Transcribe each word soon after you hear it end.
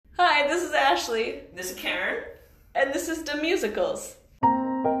Ashley. This is Karen. And this is The Musicals.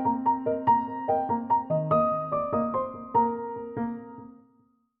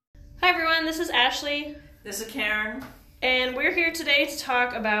 Hi everyone, this is Ashley. This is Karen. And we're here today to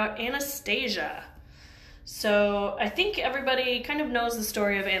talk about Anastasia. So I think everybody kind of knows the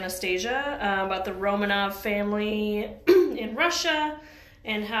story of Anastasia, about the Romanov family in Russia,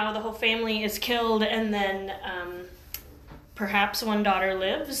 and how the whole family is killed, and then perhaps one daughter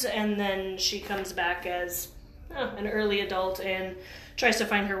lives, and then she comes back as an early adult and tries to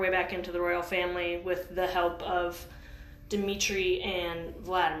find her way back into the royal family with the help of Dmitri and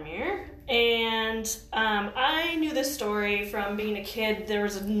Vladimir. And I knew this story from being a kid. There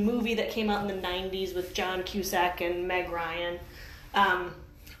was a movie that came out in the 90s with John Cusack and Meg Ryan,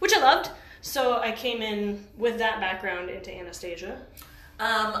 which I loved. So I came in with that background into Anastasia.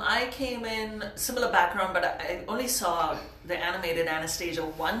 I came in similar background, but I only saw the animated Anastasia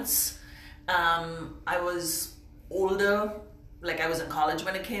once. I was older, like I was in college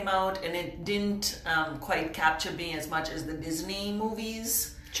when it came out, and it didn't quite capture me as much as the Disney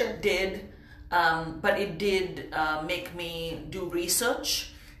movies did. But it did make me do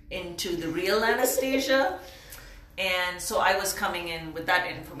research into the real Anastasia, and so I was coming in with that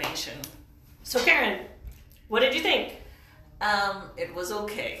information. So Karen, what did you think? It was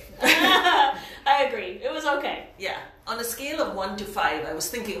okay. I agree. It was okay. Yeah. On a scale of 1 to 5, I was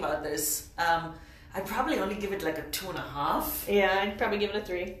thinking about this. I'd probably only give it like a 2.5. Yeah, I'd probably give it a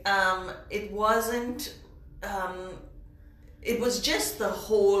 3. It wasn't. It was just the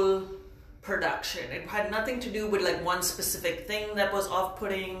whole production. It had nothing to do with like one specific thing that was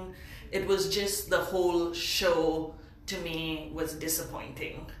off-putting. It was just the whole show to me was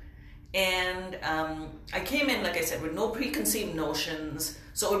disappointing. And I came in, like I said, with no preconceived notions.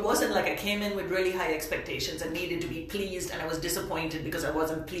 So it wasn't like I came in with really high expectations and needed to be pleased, and I was disappointed because I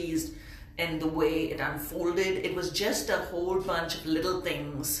wasn't pleased in the way it unfolded. It was just a whole bunch of little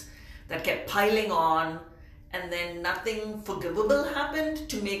things that kept piling on, and then nothing forgivable happened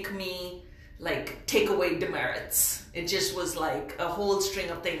to make me like take away demerits. It just was like a whole string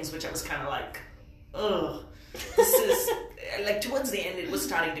of things which I was kind of like, ugh. This is like towards the end it was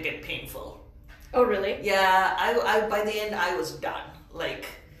starting to get painful. Oh really? Yeah, I by the end I was done. Like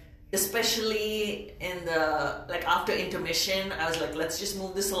especially in the like after intermission, I was like, let's just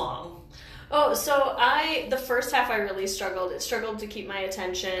move this along. Oh, so the first half I really struggled. It struggled to keep my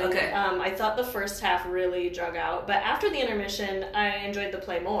attention. Okay. I thought the first half really drug out, but after the intermission, I enjoyed the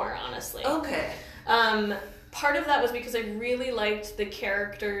play more, honestly. Okay. Part of that was because I really liked the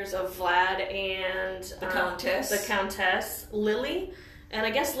characters of Vlad and the Countess, Lily, and I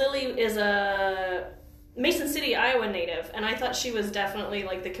guess Lily is a Mason City, Iowa native, and I thought she was definitely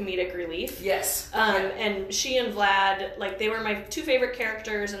like the comedic relief. Yes. And she and Vlad, like they were my 2 favorite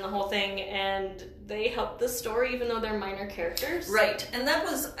characters in the whole thing, and they helped the story even though they're minor characters. Right, and that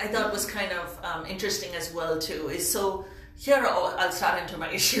was I thought was kind of interesting as well too. Is so here I'll start into my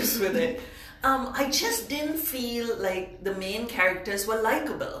issues with it. I just didn't feel like the main characters were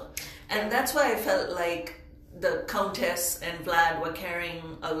likable. And that's why I felt like the Countess and Vlad were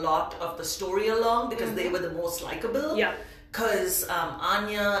carrying a lot of the story along because they were the most likable. Yeah. Because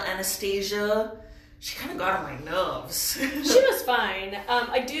Anya, Anastasia, she kind of got on my nerves. She was fine.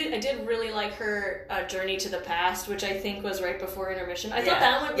 I did really like her journey to the past, which I think was right before intermission. I thought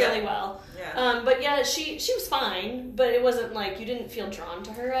that went really well. Yeah. But yeah, she was fine, but it wasn't like you didn't feel drawn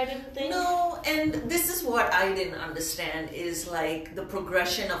to her, I didn't think. No, and this is what I didn't understand is like the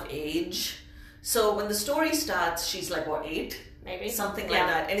progression of age. So when the story starts, she's like, what, 8? Maybe. Something like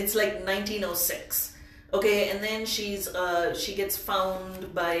that. And it's like 1906. Okay, and then she gets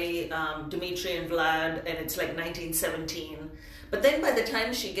found by Dmitri and Vlad, and it's like 1917. But then by the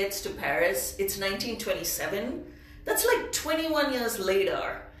time she gets to Paris, it's 1927. That's like 21 years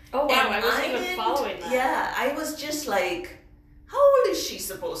later. Oh wow, And I wasn't even following that. Yeah, I was just like, how old is she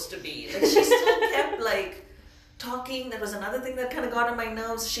supposed to be? Like she still kept like talking. That was another thing that kind of got on my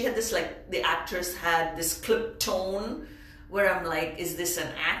nerves. She had this like, the actress had this clipped tone where I'm like, is this an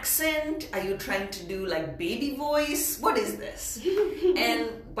accent? Are you trying to do like baby voice? What is this? And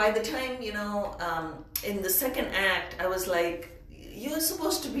by the time, in the second act, I was like, you're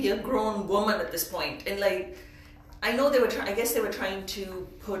supposed to be a grown woman at this point. And like, I know I guess they were trying to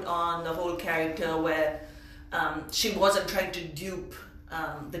put on the whole character where she wasn't trying to dupe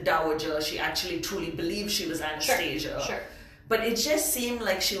the dowager. She actually truly believed she was Anastasia. Sure. But it just seemed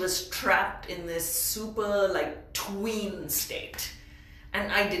like she was trapped in this super, like, tween state.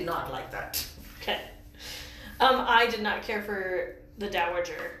 And I did not like that. Okay. I did not care for the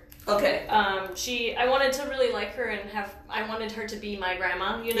dowager. Okay. I wanted to really like her and I wanted her to be my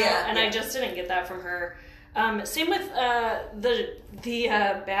grandma, you know, and I just didn't get that from her. Same with the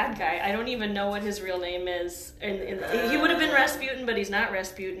bad guy. I don't even know what his real name is. He would have been Rasputin, but he's not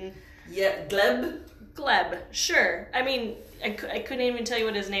Rasputin. Yeah, Gleb? Gleb, sure. I mean, I couldn't even tell you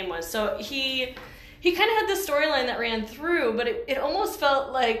what his name was. So he kind of had this storyline that ran through, but it almost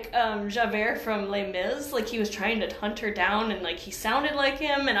felt like Javert from Les Mis. Like he was trying to hunt her down, and like he sounded like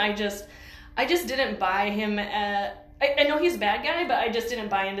him, and I just didn't buy him. I know he's a bad guy, but I just didn't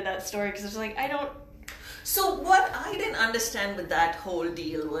buy into that story because it's like I don't. So what I didn't understand with that whole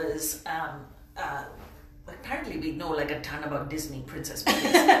deal was, apparently we know like a ton about Disney princess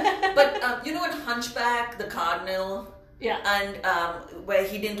movies, but you know in Hunchback, the Cardinal, and where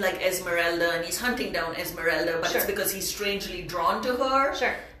he didn't like Esmeralda and he's hunting down Esmeralda, but it's because he's strangely drawn to her.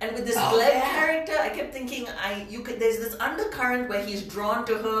 Sure. And with this Gleb character, I kept thinking, there's this undercurrent where he's drawn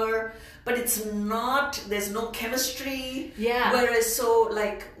to her, but it's not. There's no chemistry. Yeah. Whereas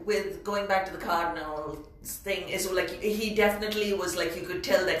like with going back to the Cardinal thing is like he definitely was like you could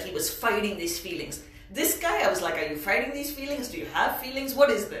tell that he was fighting these feelings. This guy, I was like, are you fighting these feelings? Do you have feelings? What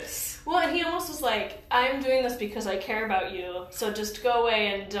is this? Well, and he almost was like, I'm doing this because I care about you, so just go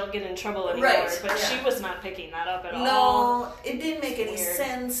away and don't get in trouble anymore. Right, but she was not picking that up at all. No, it didn't make any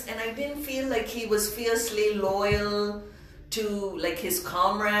sense, and I didn't feel like he was fiercely loyal to like his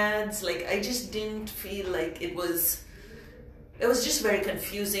comrades. Like I just didn't feel like it was just very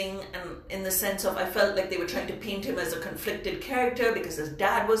confusing, and in the sense of I felt like they were trying to paint him as a conflicted character because his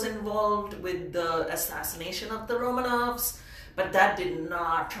dad was involved with the assassination of the Romanovs, but that did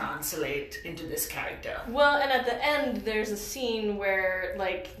not translate into this character. Well, and at the end there's a scene where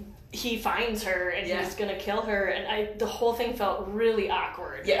like he finds her and he's gonna kill her, and the whole thing felt really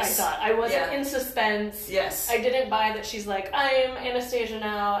awkward. Yes. I thought I wasn't in suspense. Yes. I didn't buy that she's like, I'm Anastasia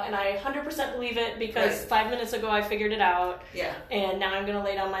now, and I 100% believe it because 5 minutes ago I figured it out. Yeah. And now I'm gonna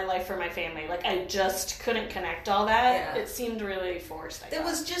lay down my life for my family. Like I just couldn't connect all that. Yeah. It seemed really forced. There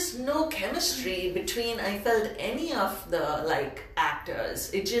was just no chemistry between I felt any of the like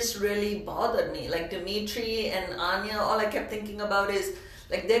actors. It just really bothered me. Like Dimitri and Anya, all I kept thinking about is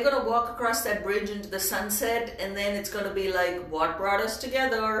like they're gonna walk across that bridge into the sunset, and then it's gonna be like, what brought us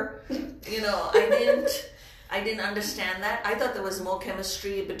together? You know, I didn't understand that. I thought there was more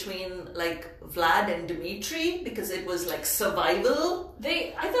chemistry between like Vlad and Dimitri because it was like survival.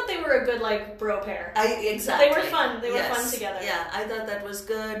 I thought they were a good like bro pair. Exactly. They were fun. They were fun together. Yeah, I thought that was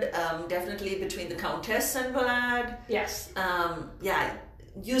good. Definitely between the Countess and Vlad. Yes. Yeah.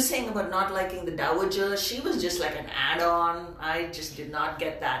 You saying about not liking the Dowager, she was just like an add-on. I just did not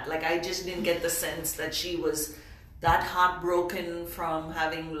get that. Like, I just didn't get the sense that she was that heartbroken from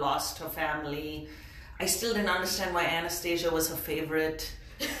having lost her family. I still didn't understand why Anastasia was her favorite.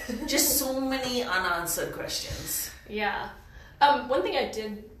 Just so many unanswered questions. Yeah. One thing I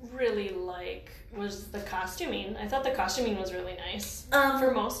did really like was the costuming. I thought the costuming was really nice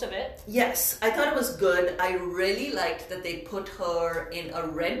for most of it. Yes, I thought it was good. I really liked that they put her in a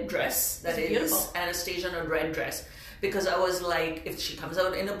red dress. That is beautiful. Anastasia in a red dress. Because I was like, if she comes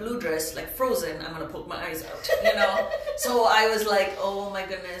out in a blue dress, like Frozen, I'm going to poke my eyes out, you know? So I was like, oh my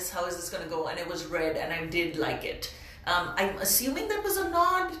goodness, how is this going to go? And it was red, and I did like it. I'm assuming that was a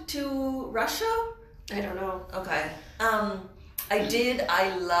nod to Russia? I don't know. Okay.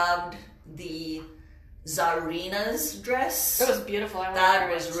 I loved the Tsarina's dress. That was beautiful.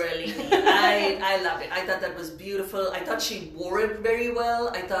 That was really neat. I loved it. I thought that was beautiful. I thought she wore it very well.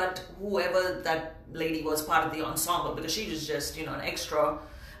 I thought whoever that lady was part of the ensemble, because she was just, you know, an extra.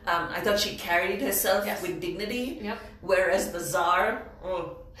 I thought she carried herself with dignity. Yep. Whereas the Tsar,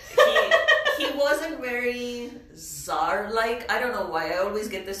 he wasn't very Tsar-like. I don't know why. I always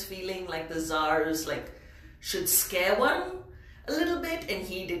get this feeling like the Tsars like should scare one a little bit, and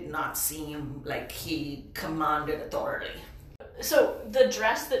he did not seem like he commanded authority. So the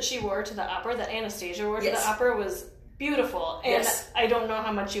dress that she wore to the opera, that Anastasia wore to the opera, was beautiful. And I don't know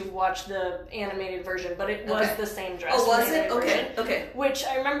how much you've watched the animated version, but it was the same dress. Oh, was it? Version, Okay. Which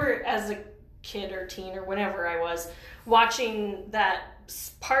I remember as a kid or teen or whenever I was watching that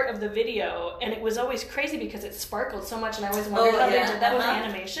part of the video, and it was always crazy because it sparkled so much, and I always wondered how they did that with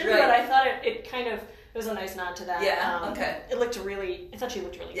animation. Right. But I thought it kind of, it was a nice nod to that. Yeah, It looked really, I thought she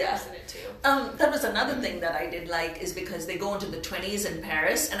looked really nice in it too. That was another thing that I did like, is because they go into the 20s in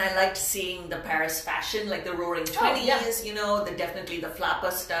Paris, and I liked seeing the Paris fashion, like the roaring 20s, you know, definitely the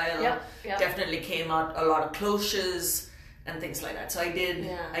flapper style, definitely came out, a lot of cloches and things like that. So I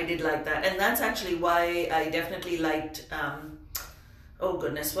did like that. And that's actually why I definitely liked, oh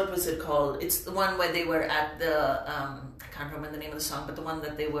goodness, what was it called? It's the one where they were at the, I can't remember the name of the song, but the one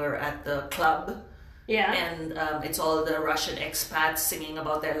that they were at the club. Yeah. And it's all the Russian expats singing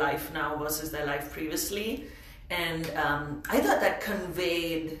about their life now versus their life previously. And I thought that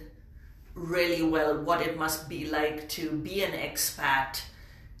conveyed really well what it must be like to be an expat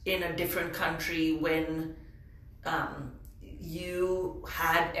in a different country when you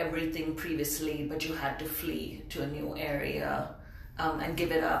had everything previously, but you had to flee to a new area and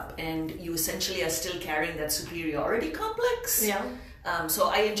give it up. And you essentially are still carrying that superiority complex. Yeah. So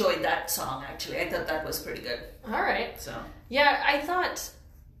I enjoyed that song, actually. I thought that was pretty good. All right. So yeah, I thought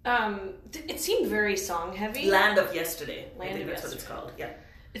it seemed very song heavy. Land of Yesterday. Land I think of that's Yesterday. what it's called. Yeah.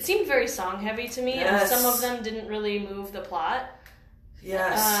 It seemed very song heavy to me, Yes. and some of them didn't really move the plot.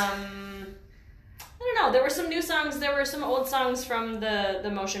 Yes. I don't know. There were some new songs. There were some old songs from the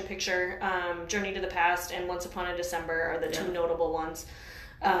motion picture, Journey to the Past and Once Upon a December are the two notable ones.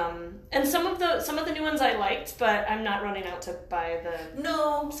 And some of the new ones I liked, but I'm not running out to buy the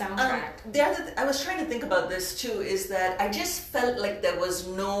soundtrack. I was trying to think about this too, is that I just felt like there was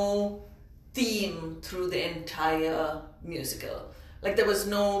no theme through the entire musical. Like there was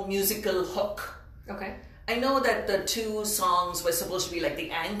no musical hook. Okay. I know that the two songs were supposed to be like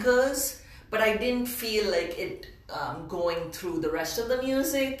the anchors, but I didn't feel like it going through the rest of the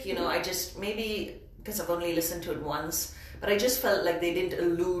music. You know, I just, maybe because I've only listened to it once, but I just felt like they didn't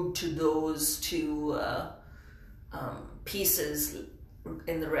allude to those two pieces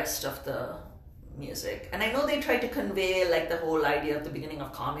in the rest of the music. And I know they tried to convey like the whole idea of the beginning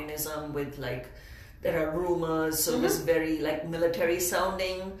of communism with like, there are rumors, so it was very like military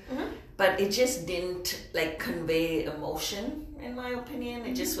sounding, but it just didn't like convey emotion, in my opinion.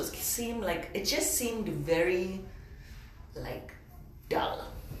 It just seemed very like dull.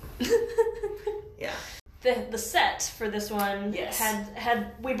 Yeah. The set for this one Yes.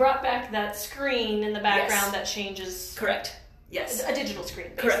 had we brought back that screen in the background Yes. that changes. Correct. Yes. A digital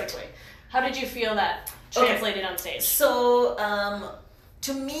screen, basically. Correct. How did you feel that translated on stage? So,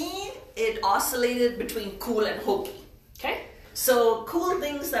 to me, it oscillated between cool and hokey. Okay. So, cool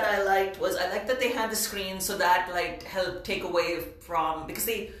things that I liked that they had the screen, so that like helped take away from, because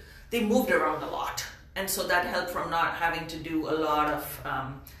they moved around a lot, and so that helped from not having to do a lot of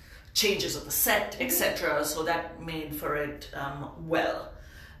changes of the set, etc. So that made for it well.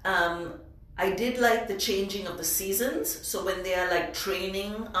 I did like the changing of the seasons. So when they are like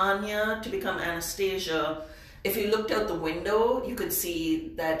training Anya to become Anastasia, if you looked out the window, you could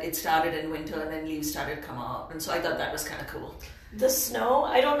see that it started in winter and then leaves started to come out. And so I thought that was kind of cool. The snow,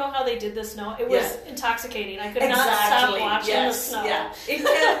 I don't know how they did the snow. It was intoxicating. I could not Exactly. stop watching the snow. Yeah.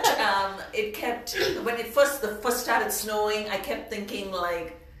 It kept, when the first started snowing, I kept thinking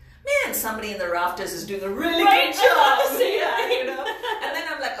like, man, somebody in the rafters is doing a really good job. Yeah, you know? And then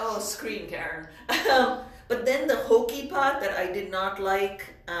I'm like, oh, scream, Karen. But then the hokey part that I did not like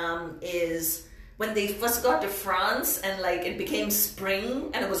is when they first got to France and like it became spring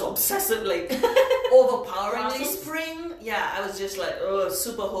and it was obsessive, like overpoweringly spring. Yeah, I was just like, oh,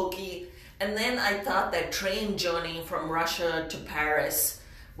 super hokey. And then I thought that train journey from Russia to Paris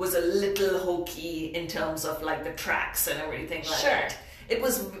was a little hokey in terms of like the tracks and everything like that.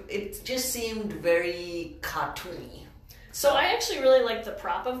 It just seemed very cartoony. So I actually really liked the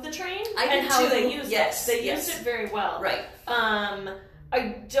prop of the train and how they used it. They used it very well. Right.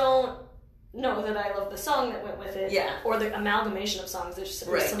 I don't know that I love the song that went with it. Yeah. Or the amalgamation of songs. There's just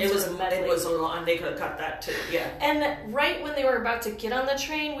Right. some sort of medley. It was a lot, and they could have cut that too. Yeah. And right when they were about to get on the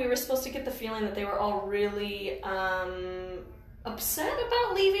train, we were supposed to get the feeling that they were all really upset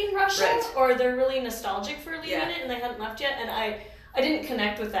about leaving Russia, Right. or they're really nostalgic for leaving it, and they hadn't left yet. And I didn't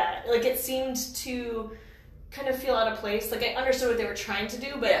connect with that. Like, it seemed to kind of feel out of place. Like, I understood what they were trying to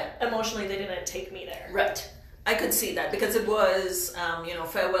do, but emotionally they didn't take me there. Right. I could see that because it was,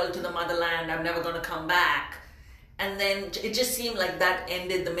 farewell to the motherland, I'm never going to come back. And then it just seemed like that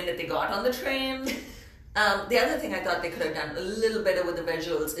ended the minute they got on the train. The other thing I thought they could have done a little better with the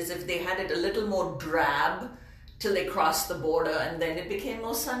visuals is if they had it a little more drab till they crossed the border and then it became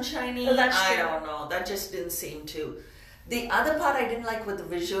more sunshiny. Oh, that's true. I don't know. That just didn't seem to. The other part I didn't like with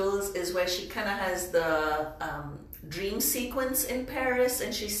the visuals is where she kind of has the dream sequence in Paris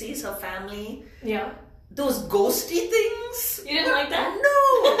and she sees her family. Yeah. Those ghosty things. You didn't like that?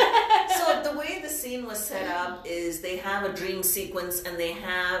 No. So the way the scene was set up is they have a dream sequence and they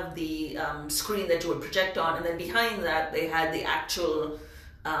have the screen that you would project on, and then behind that they had the actual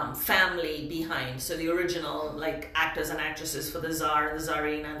family behind. So the original like actors and actresses for the Tsar and the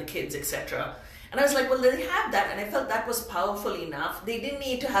Tsarina and the kids, etc. And I was like, well, they have that, and I felt that was powerful enough. They didn't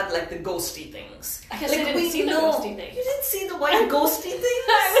need to have like the ghosty things. I guess like, I didn't see the ghosty things. You didn't see the white ghosty things?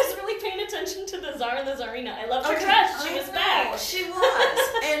 I was really paying attention to the Tsar and the Tsarina. I loved her dress. She was back. She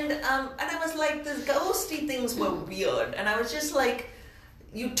was. And I was like, the ghosty things were weird. And I was just like,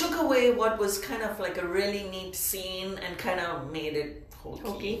 you took away what was kind of like a really neat scene and kind of made it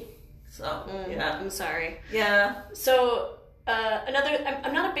hokey. So, yeah. I'm sorry. Yeah. So,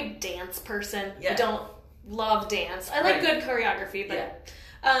 I'm not a big dance person. Yeah. I don't love dance. I like good choreography, but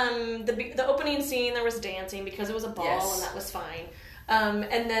the opening scene, there was dancing because it was a ball, and that was fine.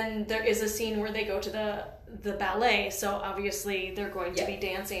 And then there is a scene where they go to the ballet, so obviously they're going to be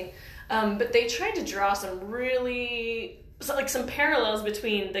dancing. But they tried to draw some some parallels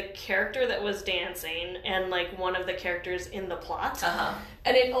between the character that was dancing and like one of the characters in the plot.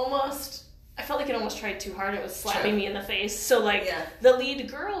 And I felt like it almost tried too hard. It was slapping me in the face. So like the lead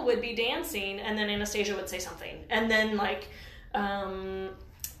girl would be dancing, and then Anastasia would say something, and then like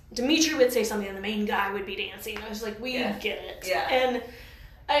Dimitri would say something, and the main guy would be dancing. I was like, we get it. And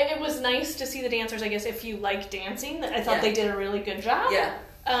it was nice to see the dancers. I guess if you like dancing, I thought they did a really good job.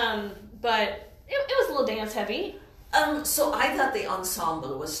 But it was a little dance heavy. So I thought the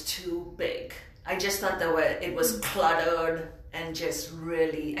ensemble was too big. I just thought it was cluttered and just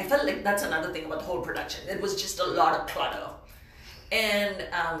really, I felt like that's another thing about the whole production. It was just a lot of clutter. And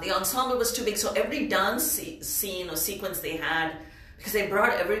the ensemble was too big, so every dance scene or sequence they had, because they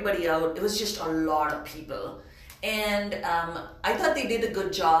brought everybody out, it was just a lot of people. And I thought they did a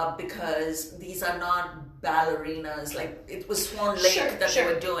good job because these are not ballerinas. Like, it was Swan Lake that they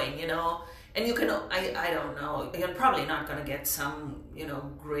were doing, you know. And you can, I don't know, you're probably not going to get some, you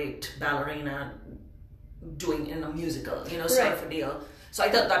know, great ballerina doing in a musical, you know, sort of a deal. So I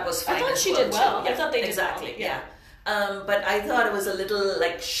thought that was fine. I thought she did well. I thought they did well. Exactly, but I thought it was a little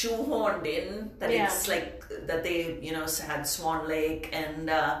like shoehorned in that it's like that they, you know, had Swan Lake,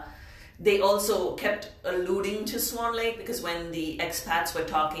 and they also kept alluding to Swan Lake because when the expats were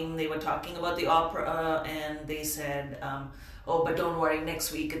talking, they were talking about the opera, and they said, oh, but don't worry,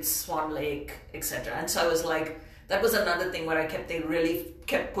 next week it's Swan Lake, etc. And so I was like, that was another thing where they really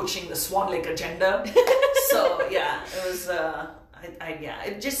kept pushing the Swan Lake agenda. So yeah, it was,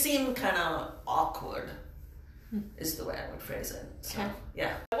 it just seemed kind of awkward, is the way I would phrase it. So,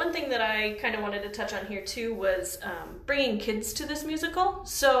 yeah. One thing that I kind of wanted to touch on here too was bringing kids to this musical.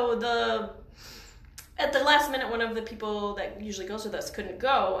 So at the last minute, one of the people that usually goes with us couldn't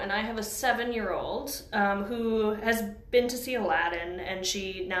go, and I have a 7-year-old who has been to see Aladdin, and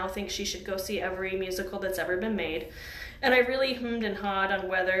she now thinks she should go see every musical that's ever been made. And I really hummed and hawed on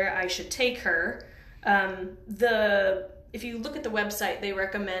whether I should take her. If you look at the website, they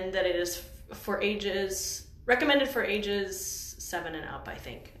recommend that it is recommended for ages 7 and up, I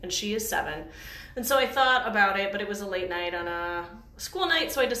think, and she is 7. And so I thought about it, but it was a late night on a school night,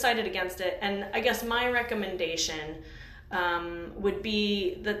 so I decided against it. And I guess my recommendation would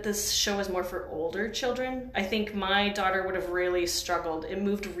be that this show is more for older children. I think my daughter would have really struggled. It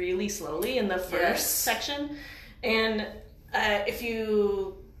moved really slowly in the first section. And if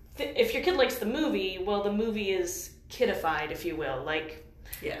your kid likes the movie, well, the movie is kidified, if you will. Like,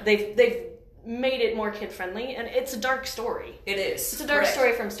 they've made it more kid-friendly, and it's a dark story. It is. It's a dark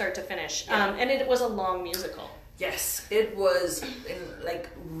story from start to finish. And it was a long musical. Yes, it was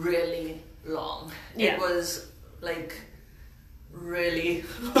really long. It was really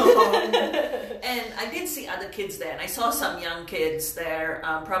long. And I did see other kids there, and I saw some young kids there,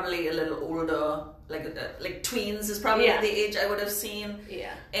 probably a little older, like tweens is probably the age I would have seen.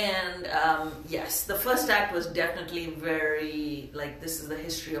 Yeah. And yes, the first act was definitely very this is the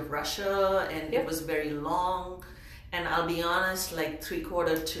history of Russia, and it was very long. And I'll be honest,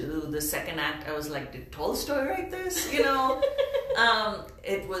 3/4 to the second act, I was like, did Tolstoy write this? You know?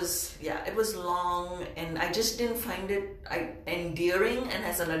 It was long, and I just didn't find it endearing. And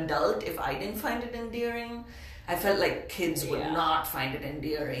as an adult, if I didn't find it endearing, I felt like kids would not find it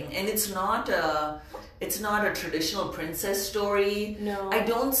endearing. And it's not a traditional princess story. No. I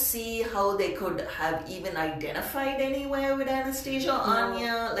don't see how they could have even identified anywhere with Anastasia or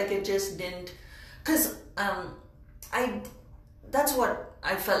Anya. It just didn't. Because that's what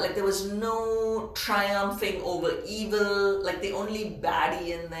I felt like. There was no triumphing over evil. The only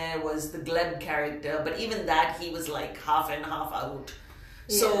baddie in there was the Gleb character, but even that, he was half in, half out.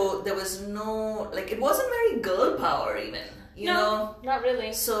 Yeah. So there was no, it wasn't very girl power even, you know? Not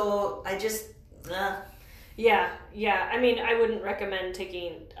really. So I just, Yeah. I mean, I wouldn't recommend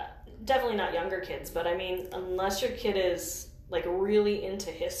taking, definitely not younger kids, but I mean, unless your kid is really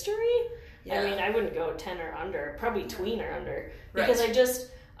into history, I mean, I wouldn't go 10 or under, probably tween or under, because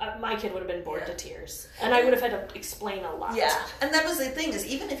my kid would have been bored to tears. And I would have had to explain a lot. Yeah, and that was the thing, is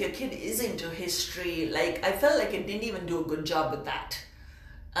even if your kid is into history, like, I felt like it didn't even do a good job with that.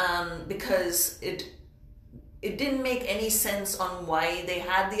 Because it didn't make any sense on why they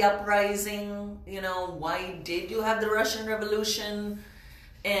had the uprising, you know, why did you have the Russian Revolution?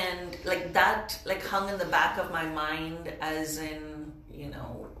 And like that, like, hung in the back of my mind as in, you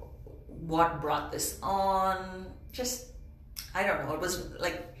know, what brought this on? Just, I don't know. It was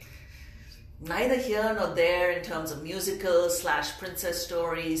like neither here nor there in terms of musical / princess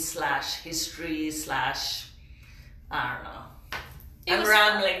stories / history / I don't know. I'm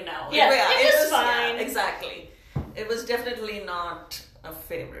rambling now. Yeah, it was fine. Yeah, exactly. It was definitely not a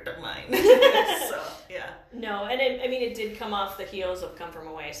favorite of mine. So, yeah. No, and it did come off the heels of Come From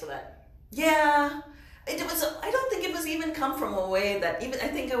Away, so that... Yeah. It was, I don't think it was even Come From Away that even, I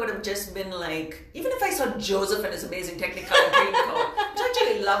think I would have just been like, even if I saw Joseph and his amazing Technicolor Dreamcoat, which I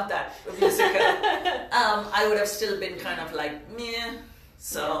actually loved that musical, I would have still been kind of like, meh.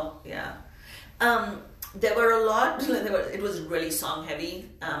 So, yeah. There were a lot, it was really song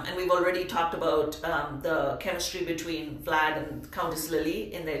heavy, and we've already talked about the chemistry between Vlad and Countess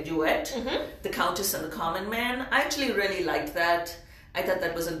Lily in their duet, The Countess and the Common Man. I actually really liked that. I thought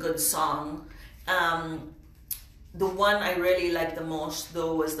that was a good song. The one I really liked the most,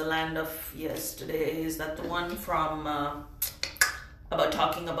 though, was The Land of Yesterday. Is that the one from about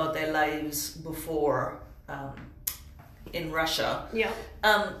talking about their lives before in Russia? Yeah.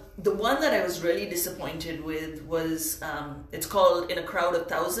 The one that I was really disappointed with was it's called In a Crowd of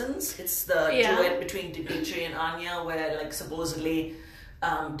Thousands. It's the duet between Dmitri and Anya, where like supposedly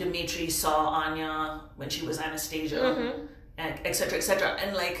Dmitri saw Anya when she was Anastasia, etc., etc.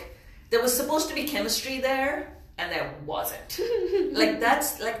 And like there was supposed to be chemistry there, and there wasn't.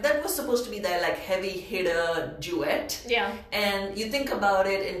 that was supposed to be their like heavy hitter duet. Yeah. And you think about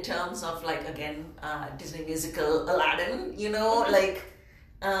it in terms of like, again, Disney musical Aladdin, you know, like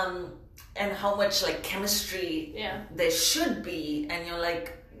and how much like chemistry there should be, and you're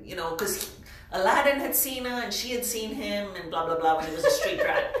like, you know, because Aladdin had seen her and she had seen him and blah blah blah when he was a street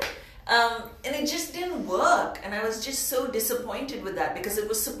rat. And it just didn't work, and I was just so disappointed with that, because it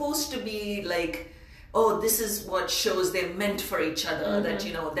was supposed to be like, oh, this is what shows they're meant for each other, that,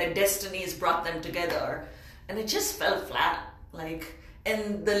 you know, their destinies brought them together, and it just fell flat. Like,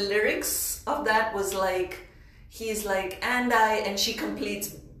 and the lyrics of that was like, he's like, and she completes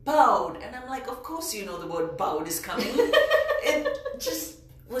bowed, and I'm like, of course you know the word bowed is coming. It just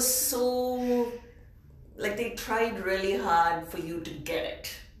was so, like, they tried really hard for you to get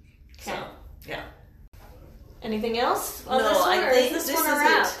it. So, yeah. Anything else on no, this one, I think is this one a is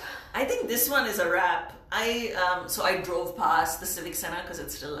wrap? it. I think this one is a wrap. So I drove past the Civic Center, because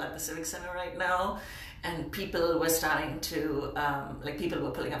it's still at the Civic Center right now, and people were starting to, people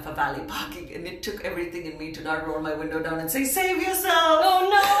were pulling up for valet parking, and it took everything in me to not roll my window down and say, save yourself! Oh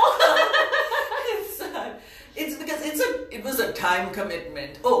no! It's sad. It's because it was a time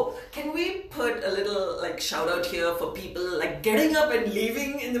commitment. Oh, can we put a little like shout out here for people like getting up and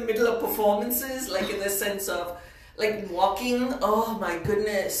leaving in the middle of performances, like in the sense of like walking. Oh my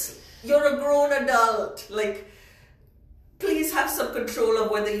goodness, you're a grown adult. Like, please have some control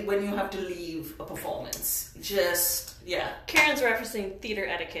of when you have to leave a performance. Just, yeah. Karen's referencing theater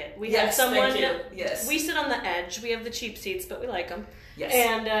etiquette. We Yes, had someone. thank you. Yes. We sit on the edge. We have the cheap seats, but we like them. Yes.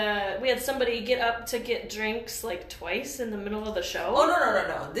 And we had somebody get up to get drinks like twice in the middle of the show. Oh,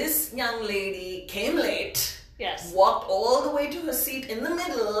 no. This young lady came late. Yes. Walked all the way to her seat in the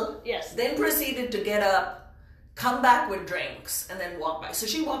middle. Yes. Then proceeded to get up, come back with drinks, and then walk by. So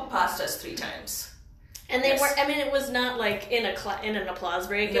she walked past us 3 times. And they were, I mean, it was not like in an applause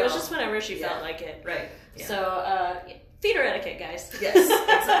break. No. It was just whenever she felt like it. Right. Yeah. So, theater etiquette, guys. Yes,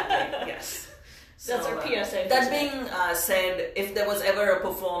 exactly. Yes. That's our PSA. That being said, if there was ever a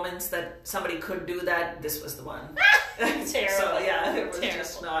performance that somebody could do that, this was the one. Terrible. So yeah, it was Terrible.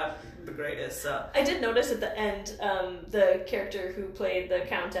 just not the greatest. So I did notice at the end, the character who played the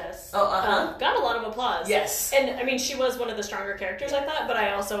Countess got a lot of applause. Yes. And I mean, she was one of the stronger characters, I thought, but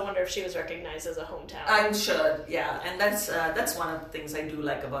I also wonder if she was recognized as a hometown. I'm sure, yeah, and that's one of the things I do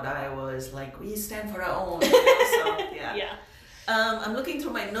like about Iowa is like we stand for our own. You know? So yeah. Yeah. I'm looking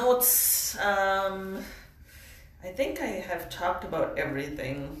through my notes. I think I have talked about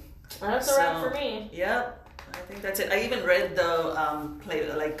everything. That's a wrap for me. Yep, I think that's it. I even read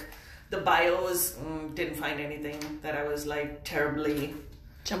the the bios. Didn't find anything that I was like terribly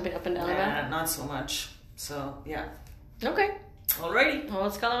jumping up and down about. Not so much. So yeah. Okay. Alrighty. Well,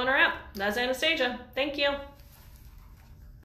 let's call it on a wrap. That's Anastasia. Thank you.